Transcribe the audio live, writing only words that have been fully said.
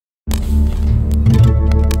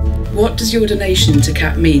What does your donation to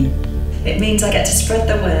CAT mean? It means I get to spread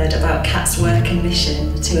the word about CAT's work and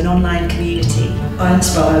mission to an online community. I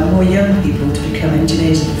inspire more young people to become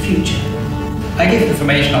engineers of the future. I give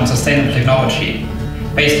information on sustainable technology,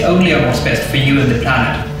 based only on what's best for you and the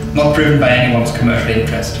planet, not driven by anyone's commercial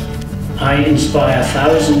interest. I inspire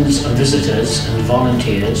thousands of visitors and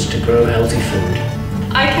volunteers to grow healthy food.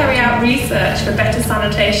 I carry out research for better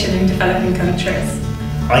sanitation in developing countries.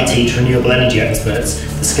 I teach renewable energy experts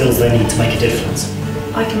the skills they need to make a difference.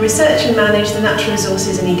 I can research and manage the natural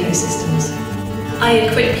resources and ecosystems. I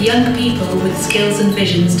equip young people with skills and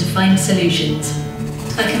visions to find solutions.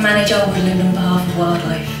 I can manage our woodland on behalf of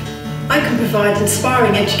wildlife. I can provide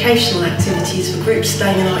inspiring educational activities for groups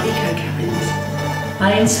staying in our eco-cabins.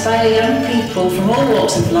 I inspire young people from all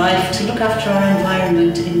walks of life to look after our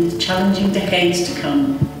environment in the challenging decades to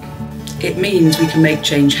come. It means we can make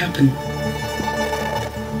change happen.